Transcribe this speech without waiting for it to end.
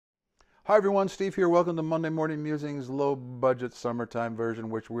Hi everyone, Steve here. Welcome to Monday Morning Musings, low budget summertime version,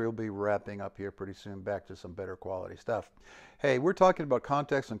 which we'll be wrapping up here pretty soon, back to some better quality stuff. Hey, we're talking about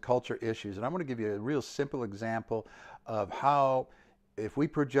context and culture issues, and I'm going to give you a real simple example of how, if we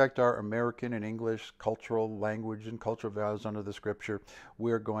project our American and English cultural language and cultural values under the scripture,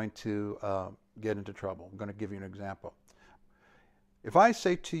 we're going to get into trouble. I'm going to give you an example. If I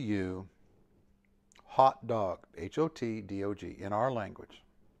say to you, hot dog, Hotdog, in our language,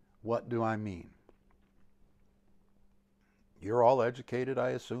 what do I mean? You're all educated, I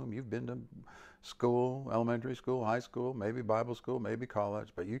assume. You've been to school, elementary school, high school, maybe Bible school, maybe college,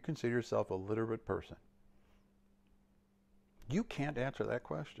 but you consider yourself a literate person. You can't answer that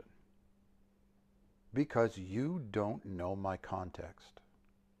question because you don't know my context.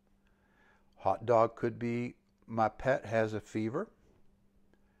 Hot dog could be my pet has a fever.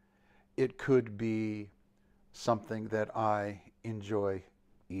 It could be something that I enjoy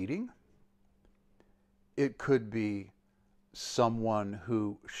eating. It could be someone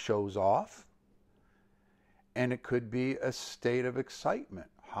who shows off. And it could be a state of excitement.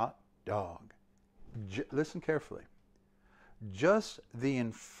 Hot dog. Listen carefully. Just the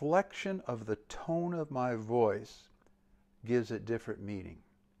inflection of the tone of my voice gives it different meaning.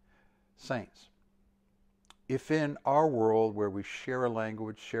 Saints, if in our world where we share a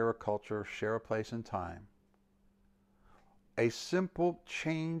language, share a culture, share a place and time, a simple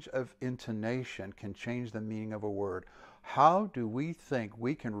change of intonation can change the meaning of a word. How do we think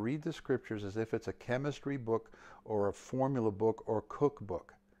we can read the scriptures as if it's a chemistry book or a formula book or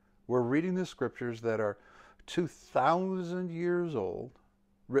cookbook? We're reading the scriptures that are 2,000 years old,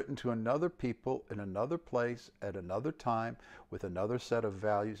 written to another people in another place at another time with another set of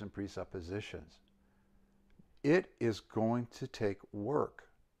values and presuppositions. It is going to take work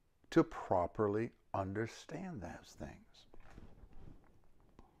to properly understand those things.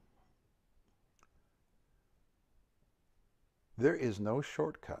 There is no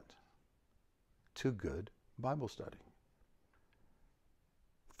shortcut to good Bible study.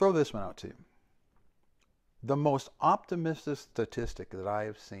 Throw this one out to you. The most optimistic statistic that I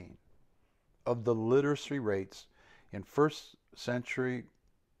have seen of the literacy rates in first century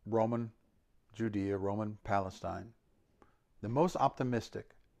Roman Judea, Roman Palestine, the most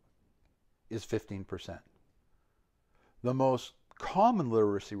optimistic is 15%. The most common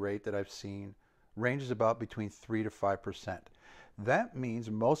literacy rate that I've seen ranges about between 3 to 5%. That means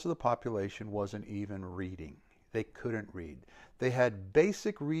most of the population wasn't even reading. They couldn't read. They had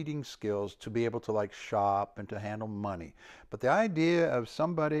basic reading skills to be able to like shop and to handle money. But the idea of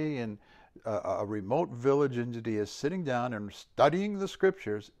somebody in a remote village in Judea sitting down and studying the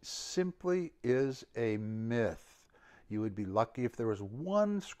scriptures simply is a myth. You would be lucky if there was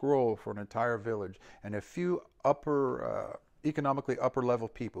one scroll for an entire village and a few economically upper level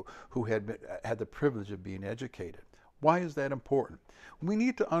people who had the privilege of being educated. Why is that important? We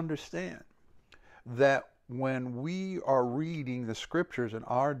need to understand that when we are reading the scriptures in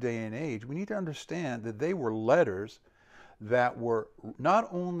our day and age, we need to understand that they were letters that were not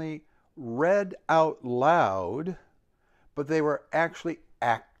only read out loud, but they were actually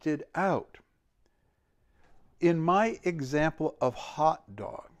acted out. In my example of hot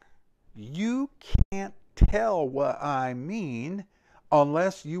dog, you can't tell what I mean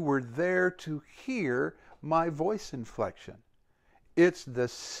unless you were there to hear my voice inflection. It's the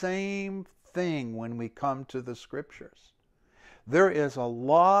same thing when we come to the scriptures. There is a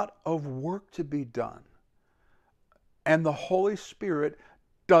lot of work to be done, and the Holy Spirit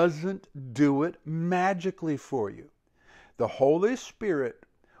doesn't do it magically for you. The Holy Spirit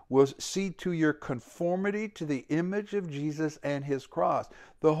will see to your conformity to the image of Jesus and his cross.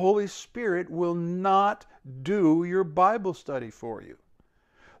 The Holy Spirit will not do your Bible study for you.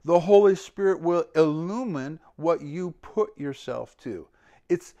 The Holy Spirit will illumine what you put yourself to.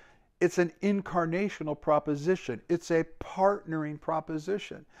 It's an incarnational proposition. It's a partnering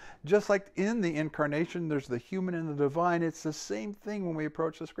proposition. Just like in the incarnation, there's the human and the divine. It's the same thing when we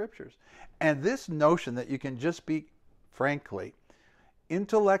approach the scriptures. And this notion that you can just be, frankly,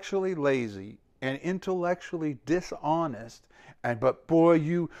 intellectually lazy and intellectually dishonest, but boy,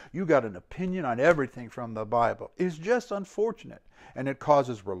 you got an opinion on everything from the Bible, is just unfortunate. And it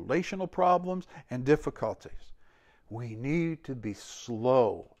causes relational problems and difficulties. We need to be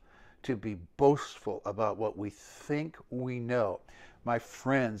slow to be boastful about what we think we know. My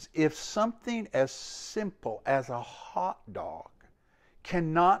friends, if something as simple as a hot dog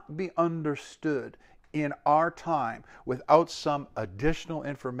cannot be understood in our time without some additional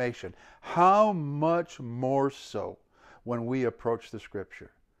information, how much more so when we approach the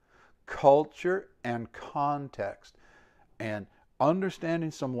scripture? Culture and context and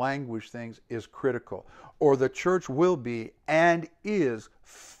understanding some language things is critical, or the church will be and is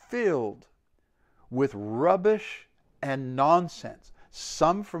filled with rubbish and nonsense.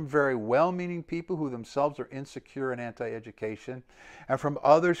 Some from very well-meaning people who themselves are insecure and anti-education, and from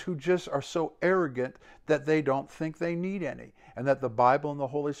others who just are so arrogant that they don't think they need any, and that the Bible and the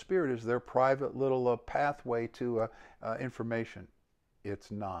Holy Spirit is their private little pathway to information. It's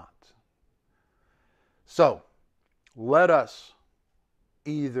not. So, let us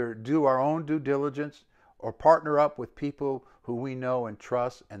either do our own due diligence or partner up with people who we know and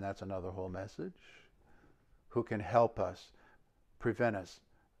trust, and that's another whole message, who can help us, prevent us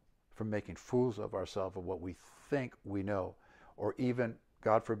from making fools of ourselves of what we think we know, or even,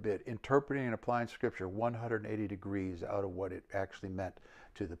 God forbid, interpreting and applying Scripture 180 degrees out of what it actually meant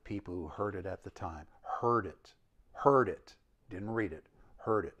to the people who heard it at the time. Heard it, didn't read it,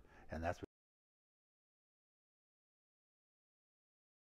 heard it. And that's